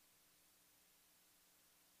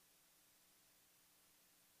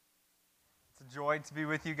joy to be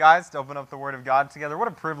with you guys, to open up the Word of God together. What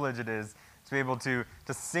a privilege it is to be able to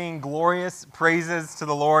sing glorious praises to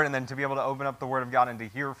the Lord and then to be able to open up the Word of God and to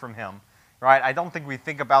hear from Him, right? I don't think we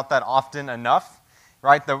think about that often enough,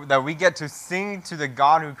 right? That we get to sing to the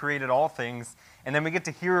God who created all things, and then we get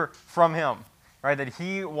to hear from Him, right? That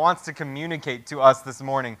He wants to communicate to us this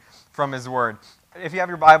morning from His Word. If you have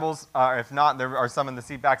your Bibles, or if not, there are some in the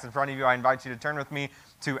seat backs in front of you. I invite you to turn with me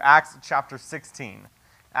to Acts chapter 16.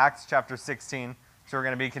 Acts chapter 16. So we're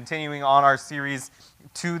going to be continuing on our series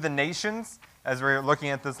To the Nations. As we're looking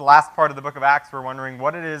at this last part of the book of Acts, we're wondering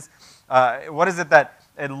what it is it that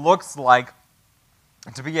it looks like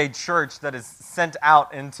to be a church that is sent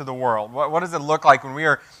out into the world. What does it look like when we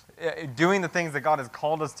are doing the things that God has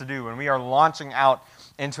called us to do, when we are launching out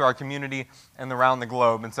into our community and around the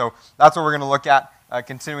globe? And so that's what we're going to look at,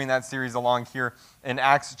 continuing that series along here in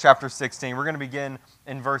Acts chapter 16. We're going to begin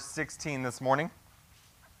in verse 16 this morning.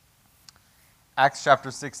 Acts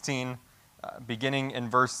chapter 16, beginning in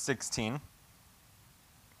verse 16.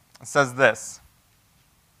 It says this: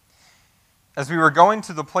 As we were going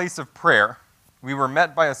to the place of prayer, we were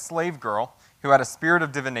met by a slave girl who had a spirit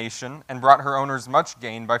of divination and brought her owners much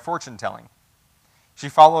gain by fortune-telling. She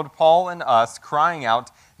followed Paul and us, crying out,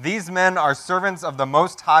 "These men are servants of the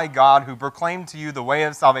Most High God who proclaim to you the way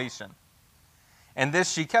of salvation." And this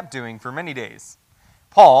she kept doing for many days.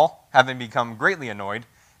 Paul, having become greatly annoyed,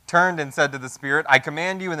 turned and said to the spirit, "I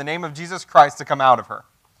command you in the name of Jesus Christ to come out of her."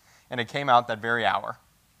 And it came out that very hour.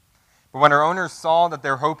 But when her owners saw that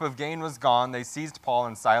their hope of gain was gone, they seized Paul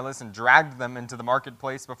and Silas and dragged them into the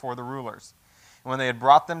marketplace before the rulers. And when they had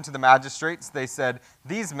brought them to the magistrates, they said,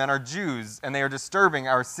 "These men are Jews, and they are disturbing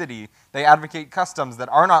our city. They advocate customs that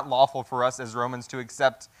are not lawful for us as Romans to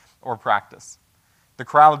accept or practice." The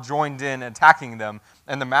crowd joined in attacking them,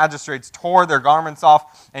 and the magistrates tore their garments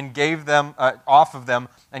off and gave them off of them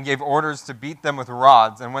and gave orders to beat them with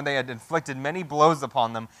rods. And when they had inflicted many blows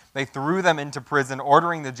upon them, they threw them into prison,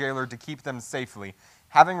 ordering the jailer to keep them safely.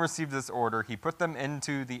 Having received this order, he put them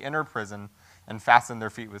into the inner prison and fastened their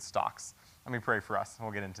feet with stocks. Let me pray for us, and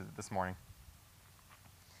we'll get into it this morning.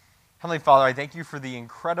 Heavenly Father, I thank you for the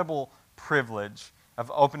incredible privilege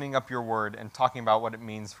of opening up your word and talking about what it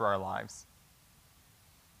means for our lives.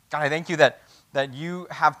 God, I thank you that you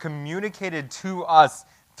have communicated to us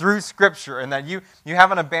through Scripture and that you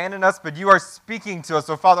haven't abandoned us, but you are speaking to us.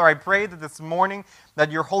 So, Father, I pray that this morning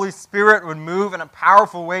that your Holy Spirit would move in a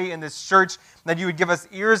powerful way in this church, that you would give us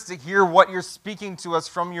ears to hear what you're speaking to us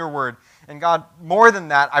from your word. And God, more than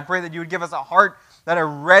that, I pray that you would give us a heart that are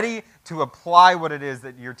ready to apply what it is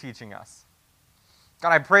that you're teaching us.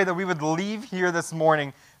 God, I pray that we would leave here this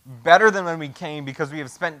morning better than when we came because we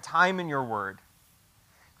have spent time in your word.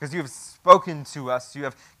 Because you have spoken to us, you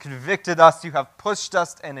have convicted us, you have pushed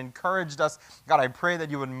us and encouraged us. God, I pray that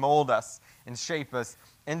you would mold us and shape us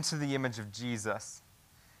into the image of Jesus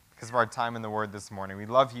because of our time in the Word this morning. We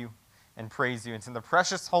love you and praise you. It's in the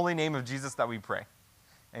precious holy name of Jesus that we pray.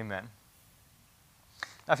 Amen.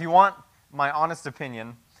 Now, if you want my honest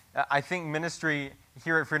opinion, I think ministry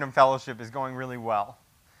here at Freedom Fellowship is going really well.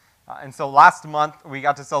 And so last month, we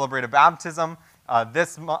got to celebrate a baptism.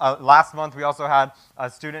 Last month, we also had a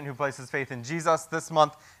student who placed his faith in Jesus. This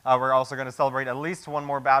month, we're also going to celebrate at least one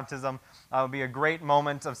more baptism. It'll be a great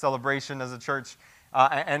moment of celebration as a church.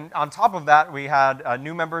 And on top of that, we had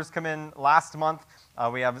new members come in last month.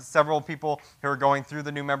 We have several people who are going through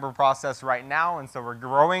the new member process right now, and so we're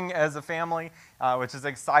growing as a family, which is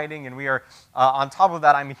exciting. And we are, on top of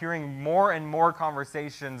that, I'm hearing more and more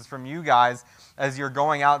conversations from you guys as you're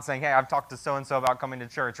going out saying, "Hey, I've talked to so-and-so about coming to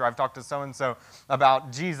church," or "I've talked to so-and-so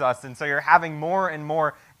about Jesus." And so you're having more and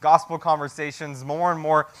more gospel conversations, more and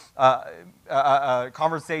more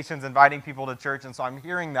conversations inviting people to church. And so I'm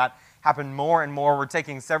hearing that happen more and more. We're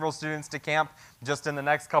taking several students to camp just in the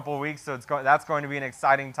next couple of weeks, so that's going to be an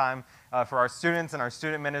exciting time for our students and our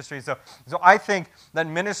student ministry. So I think that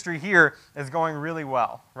ministry here is going really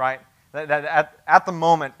well, right? That at the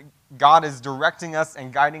moment, God is directing us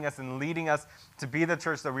and guiding us and leading us to be the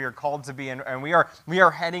church that we are called to be, and we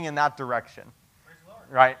are heading in that direction. Praise the Lord.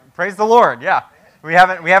 Right? Praise the Lord. Yeah, we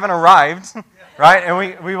haven't arrived, right?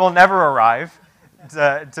 And we will never arrive.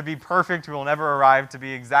 To be perfect, we will never arrive to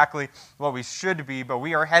be exactly what we should be, but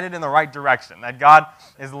we are headed in the right direction, that God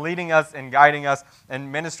is leading us and guiding us,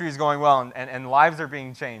 and ministry is going well, and lives are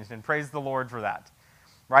being changed, and praise the Lord for that.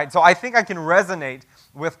 Right? So I think I can resonate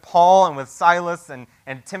with Paul and with Silas and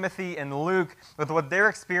Timothy and Luke with what they're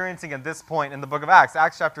experiencing at this point in the book of Acts.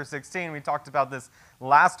 Acts chapter 16, we talked about this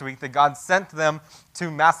last week, that God sent them to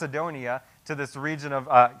Macedonia, to this region of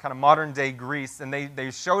kind of modern-day Greece, and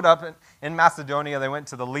they showed up in Macedonia. They went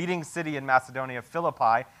to the leading city in Macedonia,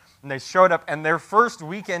 Philippi, And they showed up, and their first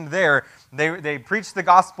weekend there, they preached the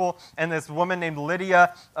gospel, and this woman named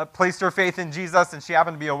Lydia placed her faith in Jesus, and she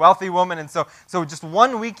happened to be a wealthy woman. And so just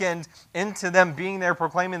one weekend into them being there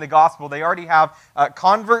proclaiming the gospel, they already have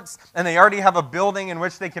converts, and they already have a building in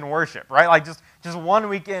which they can worship, right? Like just one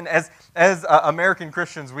weekend. As American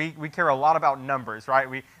Christians, we care a lot about numbers,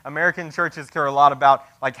 right? American churches care a lot about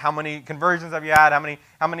like how many conversions have you had,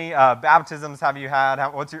 how many baptisms have you had,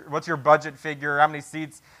 what's your budget figure, how many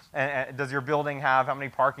seats does your building have, how many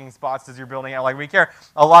parking spots does your building have? Like we care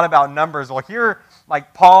a lot about numbers. Well, here,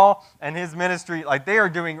 like Paul and his ministry, like they are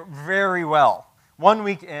doing very well. 1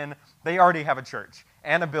 week in, they already have a church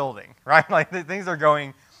and a building, right? Like things are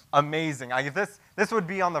going amazing. Like if this would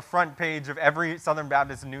be on the front page of every Southern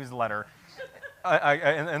Baptist newsletter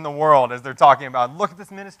in the world as they're talking about, look at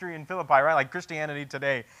this ministry in Philippi, right? Like Christianity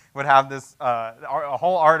Today would have this a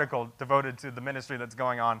whole article devoted to the ministry that's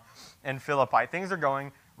going on in Philippi. Things are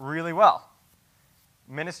going really well.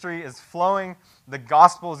 Ministry is flowing, the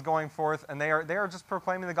gospel is going forth, and they are just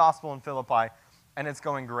proclaiming the gospel in Philippi, and it's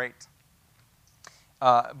going great.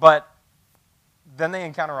 But then they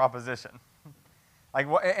encounter opposition.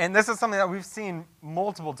 And this is something that we've seen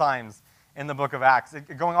multiple times in the book of Acts,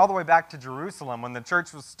 going all the way back to Jerusalem, when the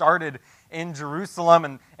church was started in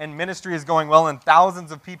Jerusalem, and ministry is going well, and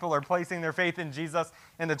thousands of people are placing their faith in Jesus,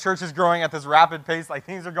 and the church is growing at this rapid pace, like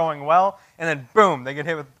things are going well, and then boom, they get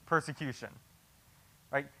hit with persecution.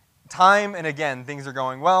 Right? Time and again, things are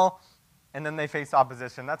going well, and then they face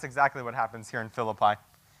opposition. That's exactly what happens here in Philippi.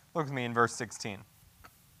 Look with me in verse 16.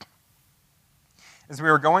 As we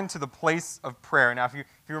were going to the place of prayer. Now, if you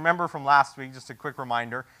remember from last week, just a quick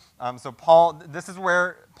reminder. This is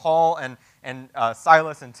where Paul and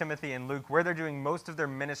Silas and Timothy and Luke, where they're doing most of their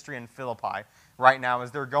ministry in Philippi right now,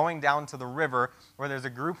 is they're going down to the river where there's a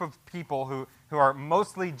group of people who are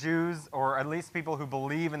mostly Jews, or at least people who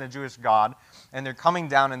believe in the Jewish God, and they're coming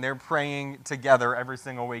down and they're praying together every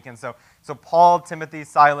single week. And so Paul, Timothy,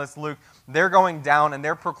 Silas, Luke, they're going down and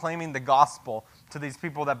they're proclaiming the gospel to these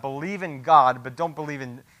people that believe in God but don't believe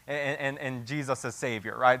in Jesus as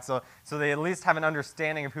Savior, right? So they at least have an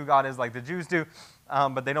understanding of who God is like the Jews do,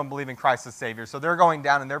 but they don't believe in Christ as Savior. So they're going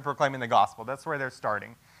down and they're proclaiming the gospel. That's where they're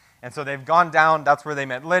starting. And so they've gone down. That's where they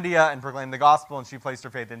met Lydia and proclaimed the gospel, and she placed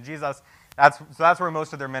her faith in Jesus. That's where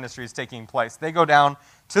most of their ministry is taking place. They go down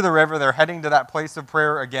to the river. They're heading to that place of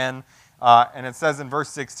prayer again. And it says in verse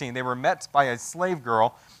 16, they were met by a slave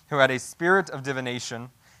girl who had a spirit of divination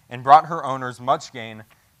and brought her owners much gain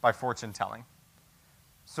by fortune telling.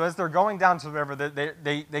 So as they're going down to the river,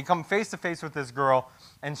 they come face to face with this girl,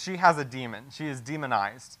 and she has a demon. She is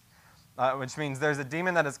demonized, which means there's a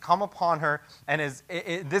demon that has come upon her, and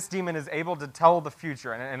this demon is able to tell the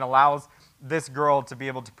future and allows this girl to be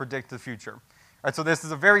able to predict the future. All right, so this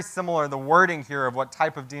is a very similar, the wording here of what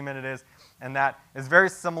type of demon it is, and that is very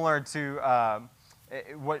similar to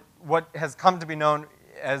what has come to be known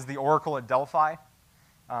as the oracle at Delphi.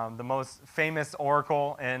 The most famous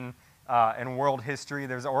oracle in world history.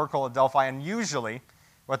 There's an oracle at Delphi, and usually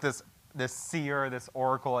what this seer, this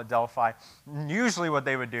oracle at Delphi, usually what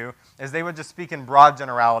they would do is they would just speak in broad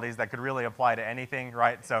generalities that could really apply to anything,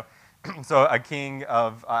 right? So a king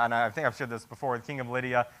of, and I think I've shared this before, the king of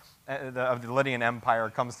Lydia, of the Lydian Empire,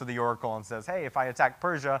 comes to the oracle and says, hey, if I attack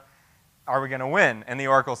Persia, are we going to win? And the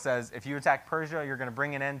oracle says, if you attack Persia, you're going to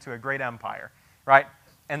bring an end to a great empire, right?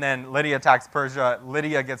 And then Lydia attacks Persia,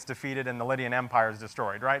 Lydia gets defeated, and the Lydian Empire is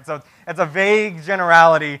destroyed, right? So it's a vague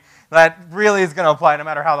generality that really is going to apply no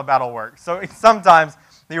matter how the battle works. So sometimes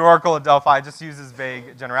the oracle at Delphi just uses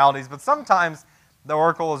vague generalities, but sometimes the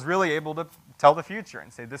oracle is really able to tell the future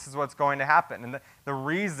and say, this is what's going to happen. And the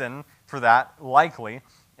reason for that, likely,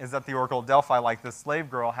 is that the oracle at Delphi, like this slave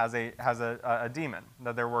girl, has a demon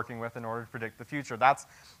that they're working with in order to predict the future. That's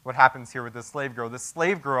what happens here with this slave girl. This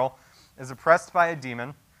slave girl is oppressed by a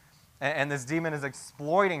demon, and this demon is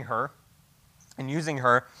exploiting her and using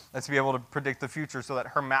her to be able to predict the future so that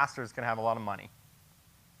her masters can have a lot of money.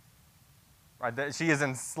 Right? That she is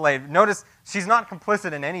enslaved. Notice she's not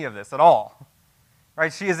complicit in any of this at all.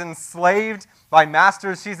 Right? She is enslaved by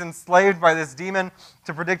masters. She's enslaved by this demon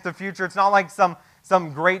to predict the future. It's not like some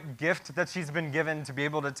great gift that she's been given to be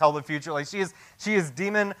able to tell the future. Like she is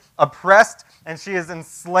demon oppressed, and she is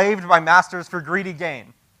enslaved by masters for greedy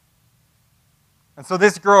gain. And so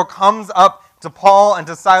this girl comes up to Paul and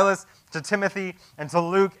to Silas, to Timothy and to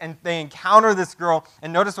Luke, and they encounter this girl.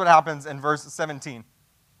 And notice what happens in verse 17.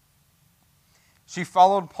 She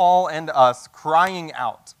followed Paul and us, crying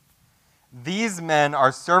out, "These men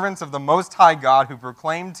are servants of the Most High God who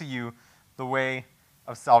proclaim to you the way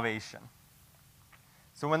of salvation."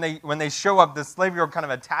 So when they show up, this slave girl kind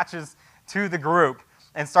of attaches to the group,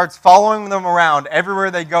 and starts following them around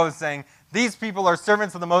everywhere they go, saying, these people are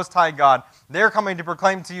servants of the Most High God. They're coming to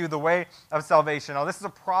proclaim to you the way of salvation. Now, this is a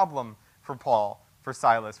problem for Paul, for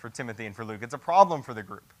Silas, for Timothy, and for Luke. It's a problem for the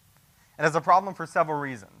group. And it's a problem for several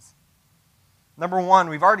reasons. Number one,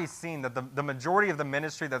 we've already seen that the majority of the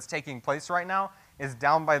ministry that's taking place right now is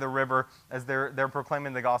down by the river as they're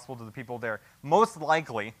proclaiming the gospel to the people there. Most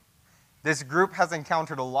likely, this group has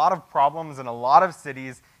encountered a lot of problems in a lot of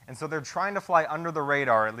cities, and so they're trying to fly under the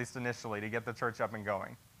radar, at least initially, to get the church up and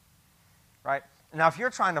going. Right? Now, if you're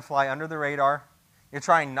trying to fly under the radar, you're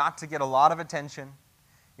trying not to get a lot of attention,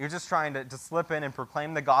 you're just trying to slip in and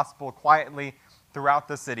proclaim the gospel quietly throughout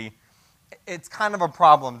the city, it's kind of a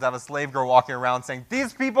problem to have a slave girl walking around saying,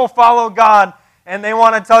 these people follow God and they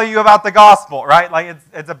want to tell you about the gospel, right? Like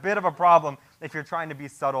it's a bit of a problem if you're trying to be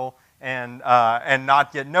subtle and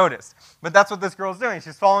not get noticed. But that's what this girl's doing.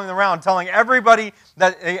 She's following around, telling everybody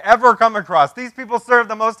that they ever come across, these people serve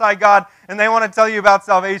the Most High God and they want to tell you about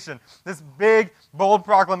salvation. This big, bold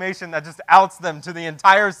proclamation that just outs them to the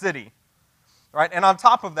entire city. Right? And on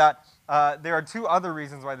top of that, there are two other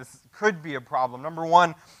reasons why this could be a problem. Number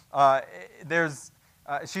one,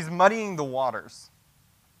 she's muddying the waters.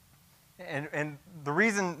 And the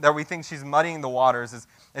reason that we think she's muddying the waters is,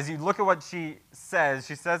 as you look at what she says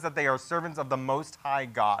that they are servants of the Most High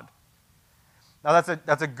God. Now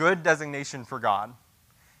that's a good designation for God.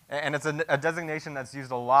 And it's a designation that's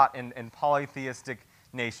used a lot in polytheistic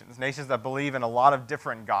nations that believe in a lot of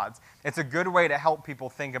different gods. It's a good way to help people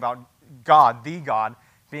think about God, the God,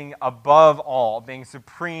 being above all, being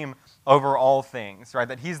supreme over all things, right?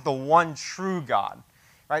 That he's the one true God,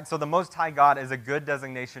 right? So the Most High God is a good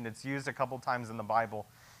designation. It's used a couple times in the Bible.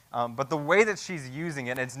 But the way that she's using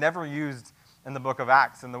it, it's never used in the book of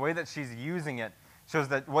Acts, and the way that she's using it shows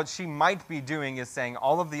that what she might be doing is saying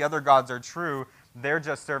all of the other gods are true, they're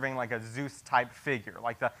just serving like a Zeus-type figure,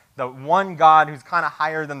 like the one God who's kind of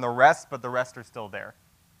higher than the rest, but the rest are still there.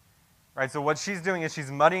 Right, so what she's doing is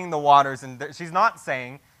she's muddying the waters, and she's not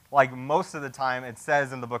saying, like most of the time it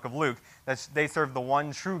says in the book of Luke, that they serve the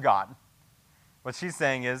one true God. What she's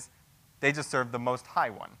saying is they just serve the Most High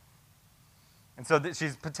One. And so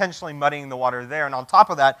she's potentially muddying the water there. And on top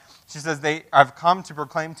of that, she says, I've come to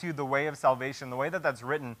proclaim to you the way of salvation. The way that that's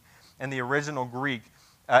written in the original Greek,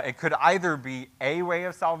 it could either be a way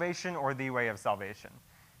of salvation or the way of salvation.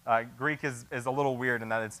 Greek is a little weird in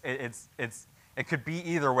that it could be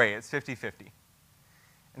either way. It's 50-50.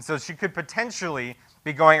 And so she could potentially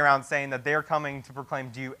be going around saying that they're coming to proclaim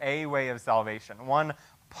to you a way of salvation, one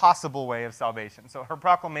possible way of salvation. So her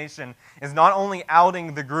proclamation is not only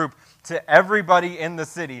outing the group to everybody in the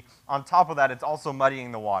city, on top of that, it's also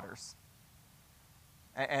muddying the waters.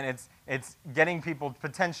 And it's getting people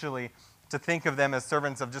potentially to think of them as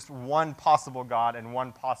servants of just one possible God and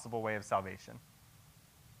one possible way of salvation.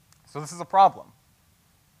 So this is a problem.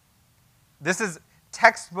 This is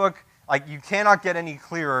textbook, like you cannot get any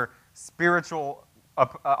clearer spiritual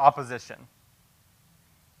opposition.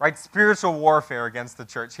 Right? Spiritual warfare against the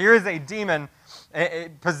church. Here is a demon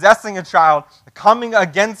possessing a child, coming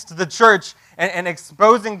against the church and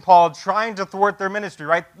exposing Paul, trying to thwart their ministry.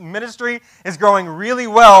 Right? Ministry is growing really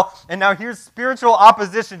well, and now here's spiritual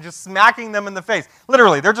opposition just smacking them in the face.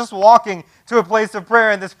 Literally, they're just walking to a place of prayer,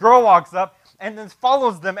 and this girl walks up and then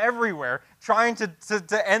follows them everywhere, trying to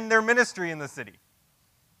end their ministry in the city.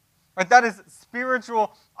 Right? That is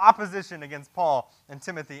spiritual opposition against Paul and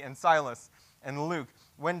Timothy and Silas and Luke.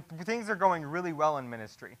 When things are going really well in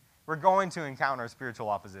ministry, we're going to encounter spiritual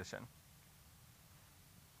opposition.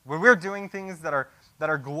 When we're doing things that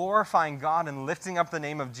are glorifying God and lifting up the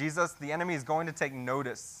name of Jesus, the enemy is going to take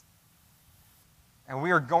notice. And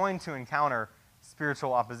we are going to encounter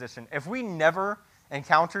spiritual opposition. If we never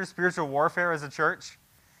encounter spiritual warfare as a church,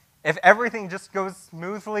 if everything just goes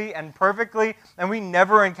smoothly and perfectly, and we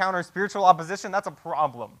never encounter spiritual opposition, that's a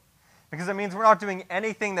problem. Because it means we're not doing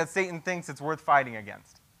anything that Satan thinks it's worth fighting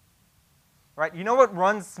against. Right? You know what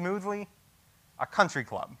runs smoothly? A country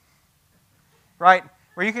club. Right?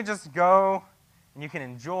 Where you can just go and you can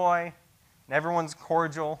enjoy, and everyone's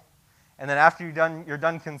cordial, and then after you're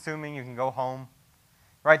done consuming, you can go home.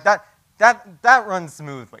 Right? That runs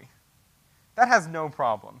smoothly. That has no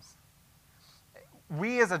problems.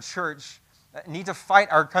 We as a church need to fight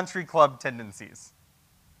our country club tendencies.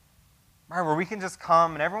 Right, where we can just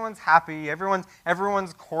come and everyone's happy,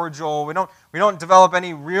 everyone's cordial. We don't develop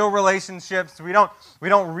any real relationships. We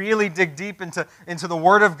don't really dig deep into the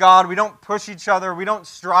Word of God. We don't push each other. We don't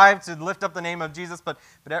strive to lift up the name of Jesus. But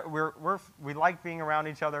we like being around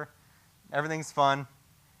each other. Everything's fun,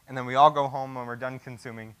 and then we all go home when we're done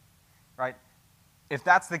consuming. Right? if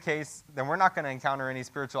that's the case, then we're not going to encounter any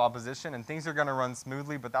spiritual opposition, and things are going to run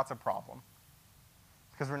smoothly, but that's a problem.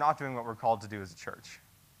 Because we're not doing what we're called to do as a church.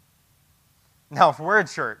 Now, if we're a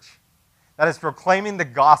church that is proclaiming the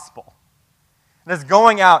gospel, and is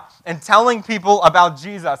going out and telling people about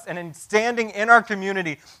Jesus and in standing in our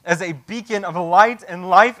community as a beacon of light and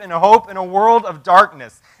life and hope in a world of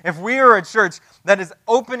darkness. If we are a church that is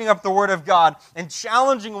opening up the Word of God and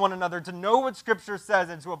challenging one another to know what Scripture says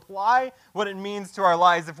and to apply what it means to our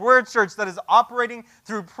lives, if we're a church that is operating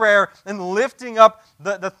through prayer and lifting up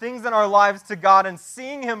the things in our lives to God and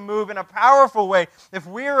seeing Him move in a powerful way, if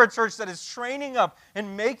we are a church that is training up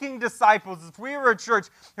and making disciples, if we are a church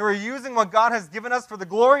who are using what God has given us for the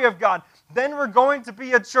glory of God, then we're going to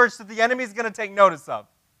be a church that the enemy is going to take notice of.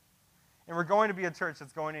 And we're going to be a church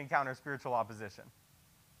that's going to encounter spiritual opposition.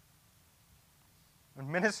 When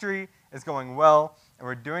ministry is going well and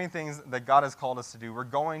we're doing things that God has called us to do, we're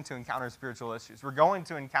going to encounter spiritual issues. We're going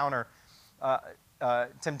to encounter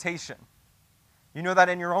temptation. You know that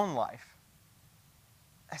in your own life.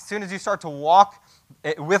 As soon as you start to walk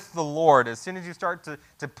with the Lord, as soon as you start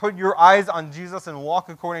to put your eyes on Jesus and walk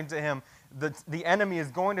according to Him, the enemy is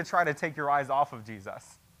going to try to take your eyes off of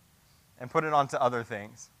Jesus and put it onto other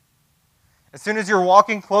things. As soon as you're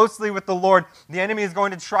walking closely with the Lord, the enemy is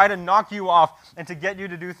going to try to knock you off and to get you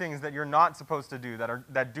to do things that you're not supposed to do,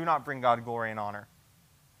 that do not bring God glory and honor.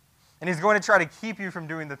 And he's going to try to keep you from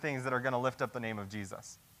doing the things that are going to lift up the name of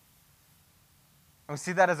Jesus. And we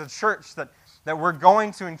see that as a church, that we're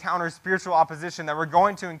going to encounter spiritual opposition, that we're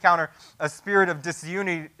going to encounter a spirit of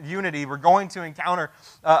disunity. We're going to encounter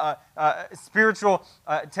spiritual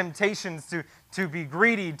temptations to be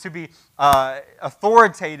greedy, to be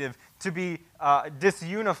authoritative, to be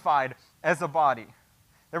disunified as a body.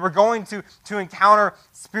 That we're going to encounter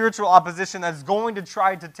spiritual opposition that's going to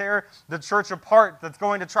try to tear the church apart, that's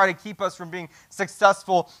going to try to keep us from being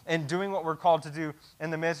successful in doing what we're called to do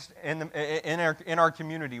in our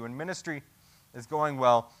community. When ministry is going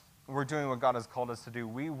well, we're doing what God has called us to do,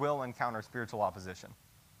 we will encounter spiritual opposition.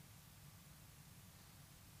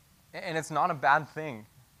 And it's not a bad thing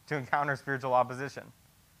to encounter spiritual opposition.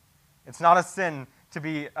 It's not a sin to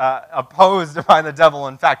be opposed by the devil.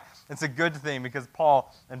 In fact, it's a good thing because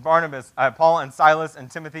Paul and Silas and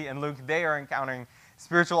Timothy and Luke, they are encountering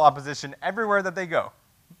spiritual opposition everywhere that they go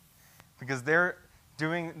because they're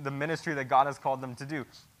doing the ministry that God has called them to do.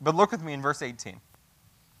 But look with me in verse 18.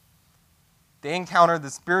 They encountered the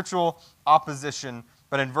spiritual opposition,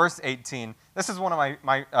 but in verse 18, this is one of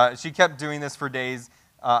my she kept doing this for days,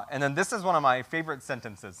 and then this is one of my favorite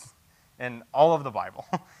sentences in all of the Bible.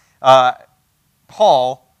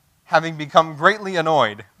 Paul, having become greatly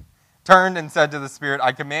annoyed, turned and said to the Spirit,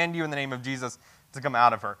 I command you in the name of Jesus to come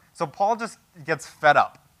out of her. So Paul just gets fed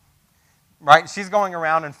up, right? She's going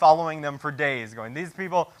around and following them for days, going, these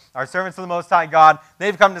people are servants of the Most High God.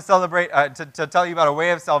 They've come to celebrate, to tell you about a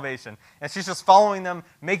way of salvation. And she's just following them,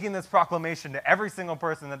 making this proclamation to every single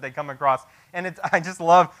person that they come across. And I just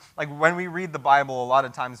love, like when we read the Bible, a lot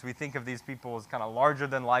of times we think of these people as kind of larger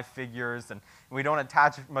than life figures, and we don't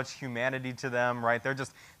attach much humanity to them, right? There's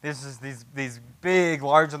just these big,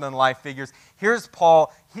 larger than life figures. Here's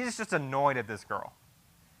Paul. He's just annoyed at this girl,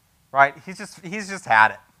 right? He's just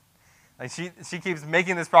had it. Like she keeps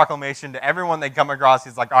making this proclamation to everyone they come across.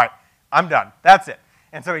 He's like, all right, I'm done. That's it.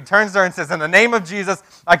 And so he turns to her and says, in the name of Jesus,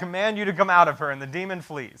 I command you to come out of her. And the demon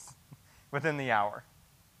flees within the hour.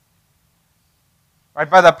 Right?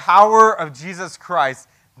 By the power of Jesus Christ,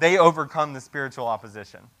 they overcome the spiritual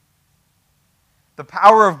opposition. The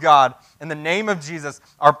power of God and the name of Jesus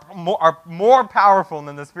are more powerful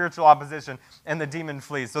than the spiritual opposition, and the demon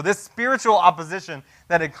flees. So this spiritual opposition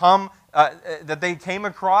that they came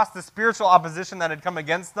across, the spiritual opposition that had come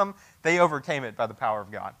against them, they overcame it by the power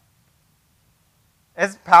of God.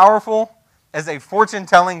 As powerful as a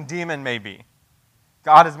fortune-telling demon may be,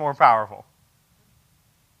 God is more powerful.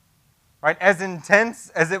 Right? As intense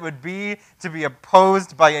as it would be to be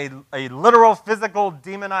opposed by a literal, physical,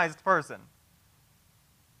 demonized person,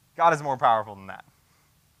 God is more powerful than that.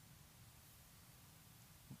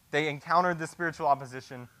 They encountered the spiritual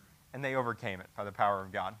opposition, and they overcame it by the power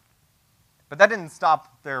of God. But that didn't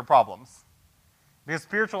stop their problems. Because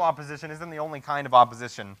spiritual opposition isn't the only kind of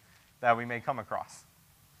opposition that we may come across.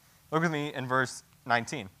 Look with me in verse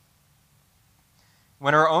 19.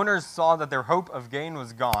 When her owners saw that their hope of gain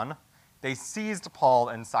was gone, they seized Paul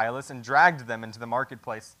and Silas and dragged them into the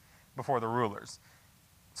marketplace before the rulers.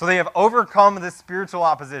 So they have overcome this spiritual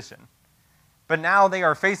opposition, but now they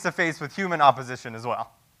are face to face with human opposition as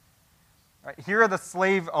well. Right, here are the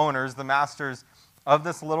slave owners, the masters of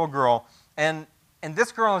this little girl, and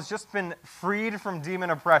this girl has just been freed from demon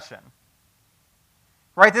oppression.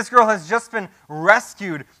 Right? This girl has just been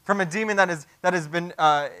rescued from a demon that has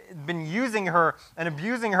been using her and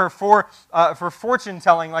abusing her for fortune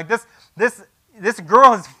telling. Like this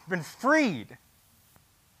girl has been freed.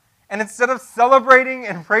 And instead of celebrating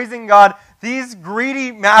and praising God, these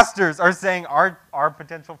greedy masters are saying our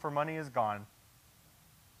potential for money is gone.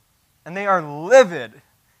 And they are livid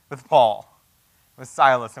with Paul, with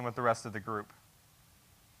Silas, and with the rest of the group.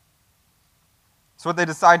 So what they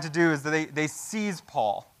decide to do is that they seize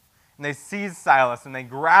Paul, and they seize Silas, and they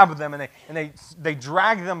grab them, and they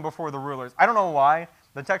drag them before the rulers. I don't know why.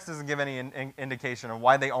 The text doesn't give any indication of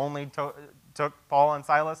why they only took Paul and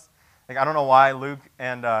Silas. Like, I don't know why Luke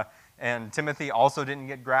and Timothy also didn't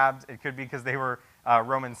get grabbed. It could be because they were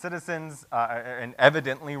Roman citizens and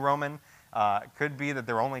evidently Roman. It could be that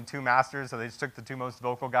there were only two masters, so they just took the two most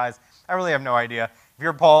vocal guys. I really have no idea. If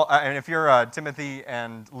you're Paul, and if you're Timothy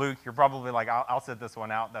and Luke, you're probably like, I'll sit this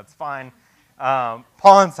one out. That's fine.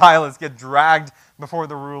 Paul and Silas get dragged before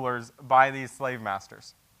the rulers by these slave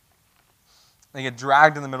masters. They get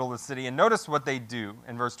dragged in the middle of the city, and notice what they do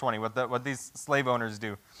in verse 20. What these slave owners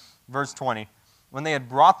do. Verse 20. When they had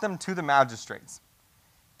brought them to the magistrates,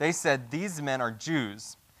 they said, "These men are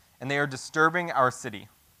Jews, and they are disturbing our city.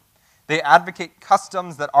 They advocate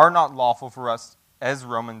customs that are not lawful for us as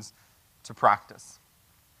Romans to practice."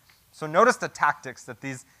 So notice the tactics that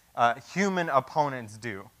these human opponents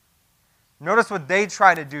do. Notice what they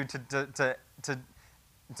try to do to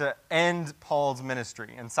end Paul's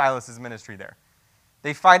ministry and Silas's ministry there.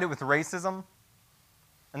 They fight it with racism,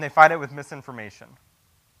 and they fight it with misinformation.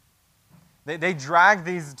 They drag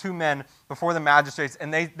these two men before the magistrates,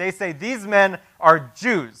 and they say, "These men are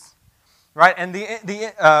Jews." Right? And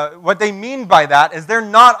what they mean by that is they're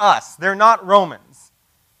not us. They're not Romans.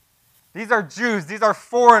 These are Jews. These are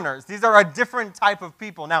foreigners. These are a different type of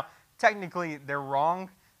people. Now, technically, they're wrong.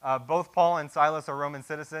 Both Paul and Silas are Roman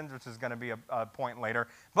citizens, which is going to be a point later.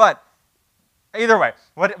 But either way,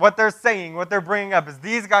 what they're saying, what they're bringing up is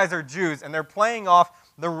these guys are Jews, and they're playing off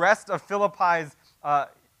the rest of Philippi's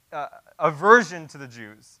aversion to the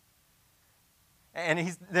Jews.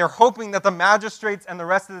 And they're hoping that the magistrates and the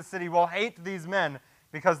rest of the city will hate these men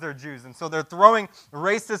because they're Jews. And so they're throwing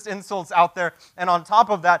racist insults out there. And on top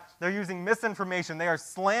of that, they're using misinformation. They are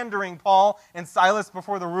slandering Paul and Silas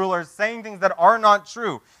before the rulers, saying things that are not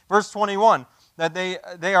true. Verse 21, that they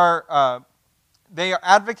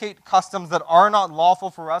advocate customs that are not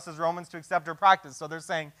lawful for us as Romans to accept or practice. So they're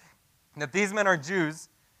saying that these men are Jews,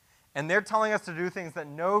 and they're telling us to do things that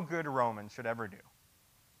no good Roman should ever do.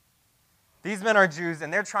 These men are Jews,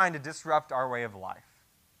 and they're trying to disrupt our way of life.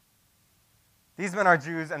 These men are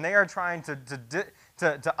Jews, and they are trying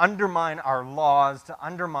to undermine our laws, to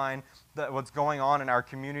undermine what's going on in our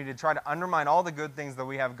community, to try to undermine all the good things that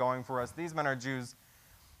we have going for us. These men are Jews,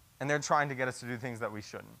 and they're trying to get us to do things that we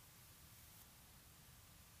shouldn't.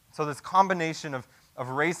 So this combination of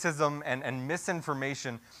racism and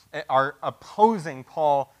misinformation are opposing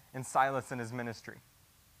Paul and Silas in his ministry.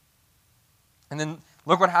 And then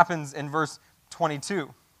look what happens in verse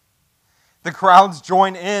 22. The crowds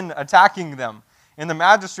join in attacking them, and the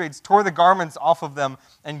magistrates tore the garments off of them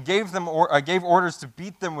and gave orders to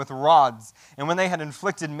beat them with rods. And when they had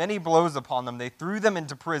inflicted many blows upon them, they threw them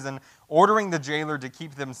into prison, ordering the jailer to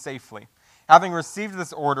keep them safely. Having received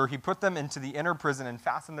this order, he put them into the inner prison and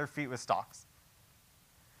fastened their feet with stocks.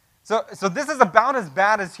 So this is about as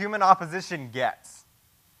bad as human opposition gets.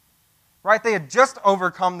 Right? They had just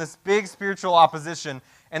overcome this big spiritual opposition,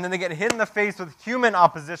 and then they get hit in the face with human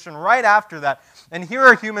opposition right after that. And here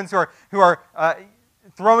are humans who are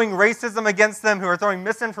throwing racism against them, who are throwing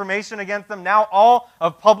misinformation against them. Now all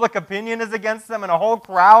of public opinion is against them, and a whole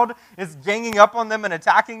crowd is ganging up on them and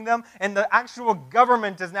attacking them, and the actual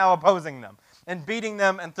government is now opposing them and beating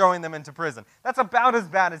them and throwing them into prison. That's about as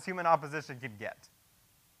bad as human opposition can get.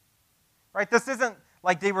 Right? This isn't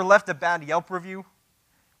like they were left a bad Yelp review,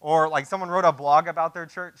 or like someone wrote a blog about their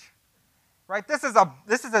church. Right? This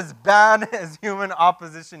is as bad as human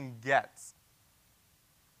opposition gets.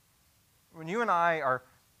 When you and I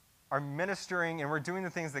are ministering and we're doing the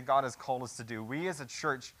things that God has called us to do, we as a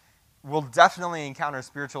church will definitely encounter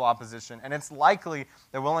spiritual opposition, and it's likely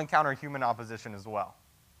that we'll encounter human opposition as well.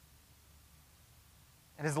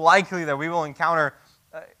 It is likely that we will encounter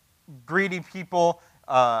greedy people,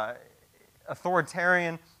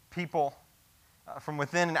 authoritarian people, from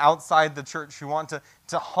within and outside the church who want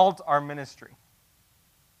to halt our ministry.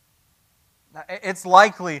 It's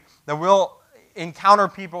likely that we'll encounter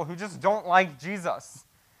people who just don't like Jesus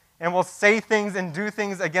and will say things and do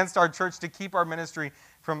things against our church to keep our ministry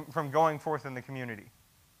from going forth in the community.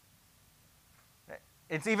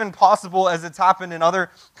 It's even possible, as it's happened in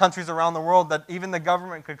other countries around the world, that even the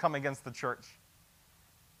government could come against the church.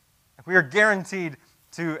 We are guaranteed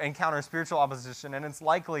to encounter spiritual opposition, and it's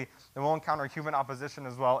likely that we'll encounter human opposition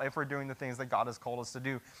as well if we're doing the things that God has called us to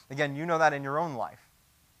do. Again, you know that in your own life.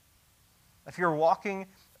 If you're walking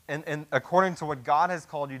in according to what God has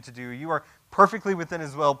called you to do, you are perfectly within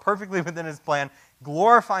His will, perfectly within His plan,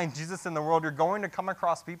 glorifying Jesus in the world, you're going to come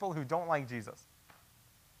across people who don't like Jesus.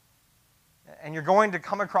 And you're going to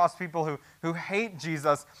come across people who hate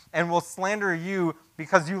Jesus and will slander you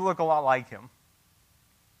because you look a lot like Him.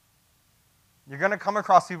 You're going to come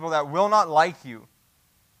across people that will not like you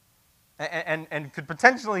and could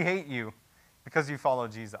potentially hate you because you follow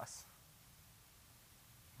Jesus.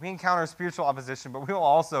 We encounter spiritual opposition, but we will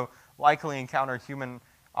also likely encounter human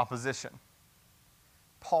opposition.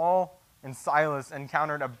 Paul and Silas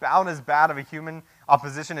encountered about as bad of a human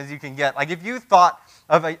opposition as you can get. Like if you thought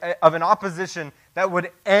of an opposition that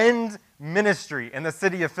would end ministry in the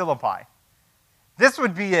city of Philippi, this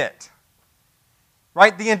would be it.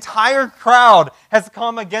 Right? The entire crowd has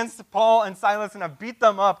come against Paul and Silas and have beat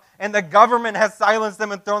them up, and the government has silenced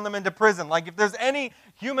them and thrown them into prison. Like if there's any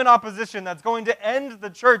human opposition that's going to end the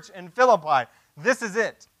church in Philippi, this is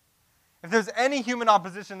it. If there's any human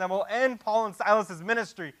opposition that will end Paul and Silas'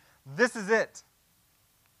 ministry, this is it.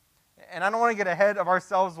 And I don't want to get ahead of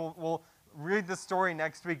ourselves. We'll read the story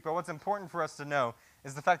next week, but what's important for us to know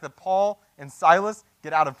is the fact that Paul and Silas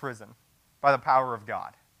get out of prison by the power of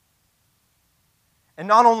God. And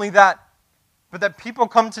not only that, but that people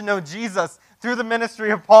come to know Jesus through the ministry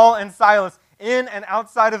of Paul and Silas in and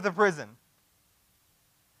outside of the prison.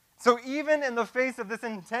 So even in the face of this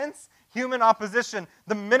intense human opposition,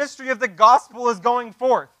 the ministry of the gospel is going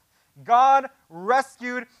forth. God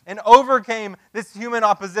rescued and overcame this human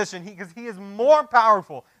opposition because He is more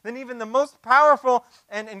powerful than even the most powerful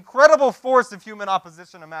and incredible force of human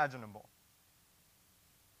opposition imaginable.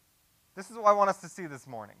 This is what I want us to see this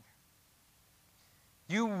morning.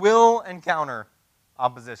 You will encounter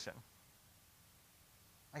opposition.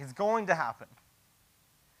 Like it's going to happen.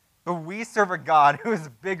 But we serve a God who is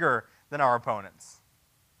bigger than our opponents.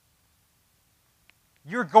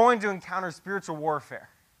 You're going to encounter spiritual warfare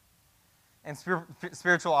and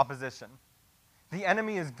spiritual opposition. The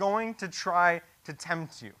enemy is going to try to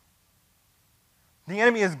tempt you. The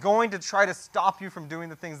enemy is going to try to stop you from doing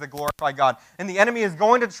the things that glorify God. And the enemy is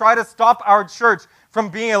going to try to stop our church from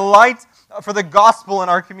being a light for the gospel in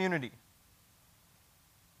our community.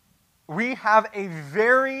 We have a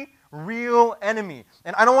very real enemy.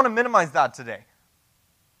 And I don't want to minimize that today.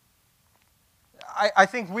 I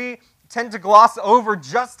think we tend to gloss over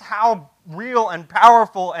just how real and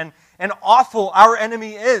powerful and awful our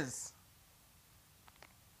enemy is.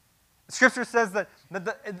 Scripture says that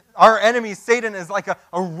our enemy, Satan, is like a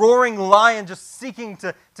roaring lion just seeking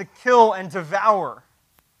to kill and devour.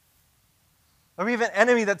 We have an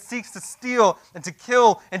enemy that seeks to steal and to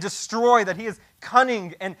kill and destroy, that he is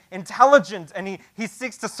cunning and intelligent, and he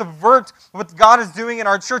seeks to subvert what God is doing in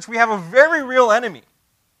our church. We have a very real enemy.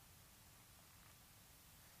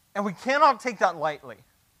 And we cannot take that lightly.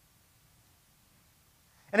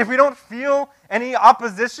 And if we don't feel any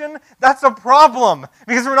opposition, that's a problem,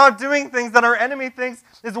 because we're not doing things that our enemy thinks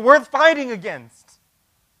is worth fighting against.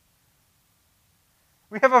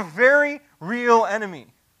 We have a very real enemy.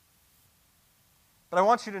 But I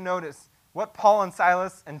want you to notice what Paul and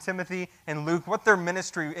Silas and Timothy and Luke, what their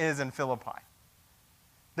ministry is in Philippi.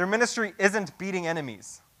 Their ministry isn't beating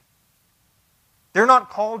enemies. They're not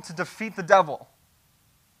called to defeat the devil.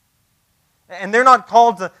 And they're not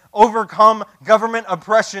called to overcome government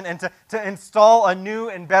oppression and to install a new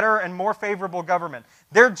and better and more favorable government.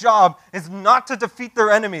 Their job is not to defeat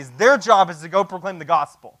their enemies. Their job is to go proclaim the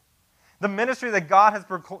gospel. The ministry that God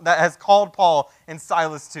has called Paul and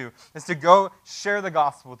Silas to is to go share the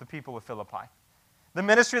gospel with the people of Philippi. The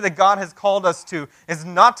ministry that God has called us to is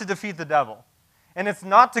not to defeat the devil. And it's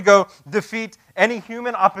not to go defeat any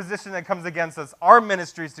human opposition that comes against us. Our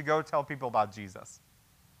ministry is to go tell people about Jesus.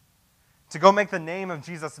 To go make the name of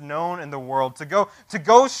Jesus known in the world, to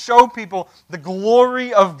go show people the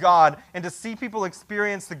glory of God, and to see people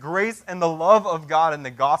experience the grace and the love of God in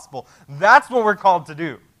the gospel. That's what we're called to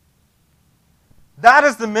do. That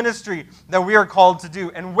is the ministry that we are called to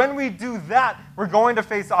do. And when we do that, we're going to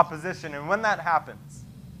face opposition. And when that happens,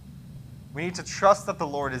 we need to trust that the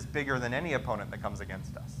Lord is bigger than any opponent that comes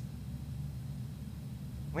against us.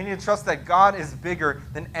 We need to trust that God is bigger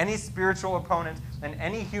than any spiritual opponent and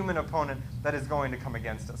any human opponent that is going to come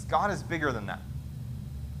against us. God is bigger than that.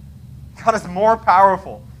 God is more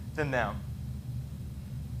powerful than them.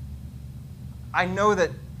 I know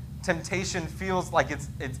that temptation feels like it's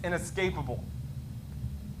inescapable.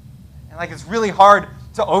 And like it's really hard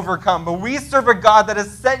to overcome. But we serve a God that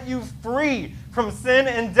has set you free from sin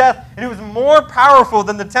and death, and who is more powerful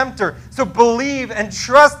than the tempter. So believe and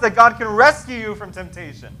trust that God can rescue you from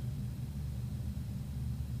temptation.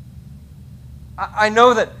 I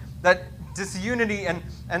know that disunity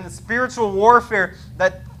and spiritual warfare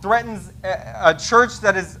that threatens a church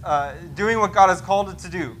that is doing what God has called it to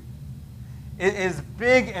do, it is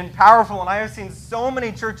big and powerful, and I have seen so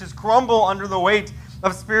many churches crumble under the weight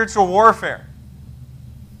of spiritual warfare.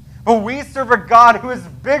 But we serve a God who is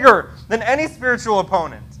bigger than any spiritual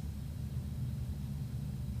opponent.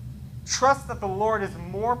 Trust that the Lord is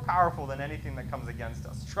more powerful than anything that comes against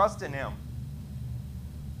us. Trust in Him.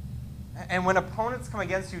 And when opponents come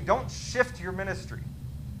against you, don't shift your ministry.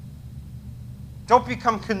 Don't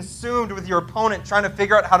become consumed with your opponent, trying to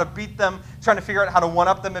figure out how to beat them, trying to figure out how to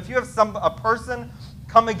one-up them. If you have a person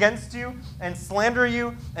come against you and slander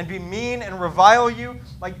you and be mean and revile you,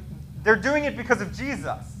 like, they're doing it because of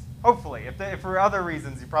Jesus. Hopefully. If for other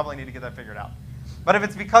reasons, you probably need to get that figured out. But if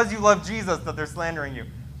it's because you love Jesus that they're slandering you,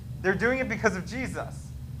 they're doing it because of Jesus.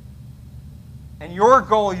 And your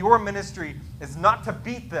goal, your ministry, is not to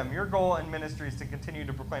beat them. Your goal in ministry is to continue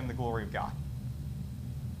to proclaim the glory of God.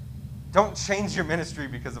 Don't change your ministry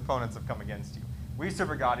because opponents have come against you. We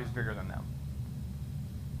serve a God who's bigger than them.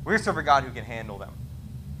 We serve a God who can handle them.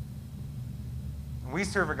 And we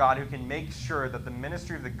serve a God who can make sure that the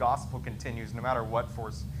ministry of the gospel continues no matter what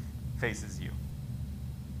force faces you.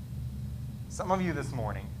 Some of you this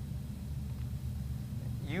morning,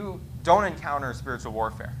 you don't encounter spiritual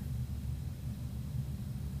warfare.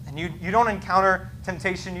 And you don't encounter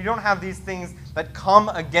temptation. You don't have these things that come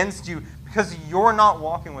against you because you're not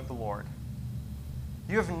walking with the Lord.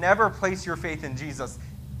 You have never placed your faith in Jesus.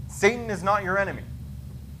 Satan is not your enemy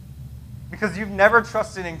because you've never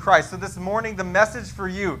trusted in Christ. So this morning, the message for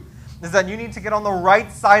you is that you need to get on the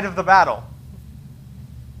right side of the battle.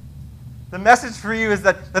 The message for you is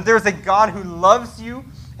that there's a God who loves you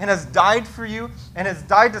and has died for you and has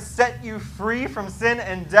died to set you free from sin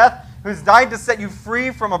and death, who's died to set you free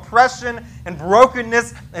from oppression and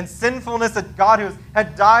brokenness and sinfulness, a God who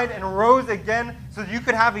had died and rose again so that you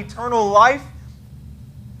could have eternal life.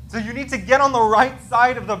 So you need to get on the right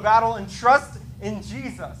side of the battle and trust in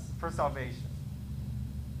Jesus for salvation.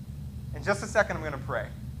 In just a second, I'm going to pray.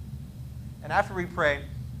 And after we pray,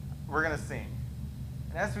 we're going to sing.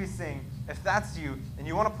 And as we sing, if that's you, and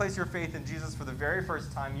you want to place your faith in Jesus for the very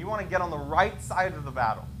first time, you want to get on the right side of the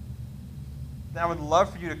battle, then I would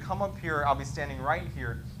love for you to come up here. I'll be standing right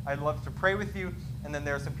here. I'd love to pray with you, and then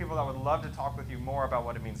there are some people that would love to talk with you more about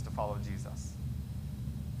what it means to follow Jesus.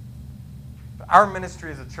 But our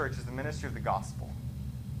ministry as a church is the ministry of the gospel.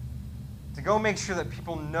 To go make sure that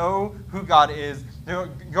people know who God is, to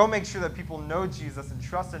go make sure that people know Jesus and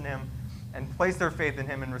trust in Him and place their faith in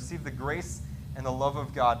Him and receive the grace and the love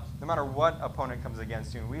of God, no matter what opponent comes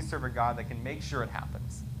against you. And we serve a God that can make sure it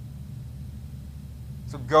happens.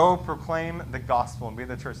 So go proclaim the gospel and be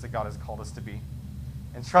the church that God has called us to be.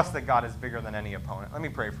 And trust that God is bigger than any opponent. Let me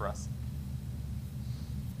pray for us.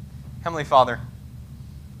 Heavenly Father,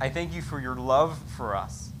 I thank you for your love for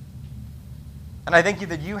us. And I thank you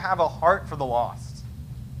that you have a heart for the lost.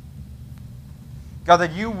 God,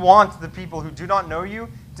 that you want the people who do not know you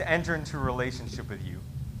to enter into a relationship with you.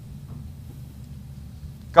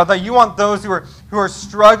 God, that you want those who are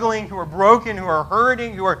struggling, who are broken, who are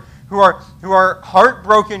hurting, who are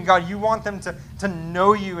heartbroken, God, you want them to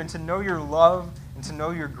know you and to know your love and to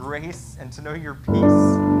know your grace and to know your peace.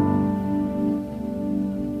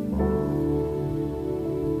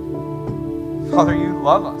 Father, you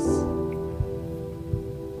love us.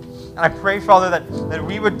 And I pray, Father, that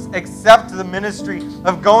we would accept the ministry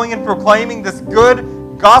of going and proclaiming this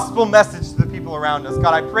good gospel message to the people around us.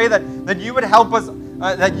 God, I pray that you would help us,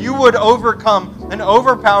 that you would overcome and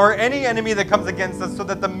overpower any enemy that comes against us so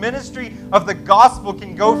that the ministry of the gospel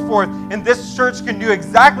can go forth and this church can do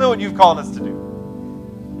exactly what you've called us to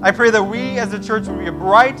do. I pray that we as a church will be a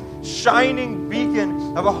bright, shining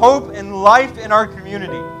beacon of hope and life in our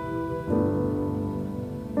community.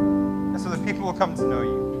 And so that people will come to know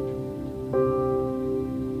you.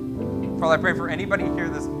 Father, I pray for anybody here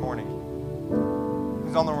this morning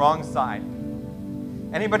who's on the wrong side.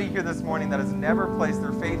 Anybody here this morning that has never placed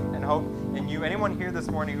their faith and hope in you. Anyone here this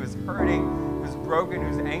morning who is hurting, who's broken,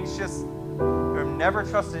 who's anxious, who have never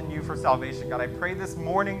trusted in you for salvation. God, I pray this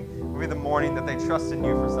morning will be the morning that they trust in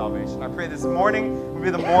you for salvation. I pray this morning will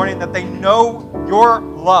be the morning that they know your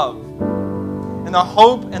love and the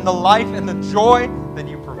hope and the life and the joy that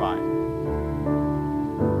you provide.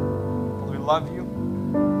 Father, we love you.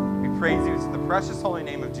 We praise you. It's in the precious holy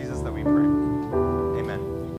name of Jesus that we pray.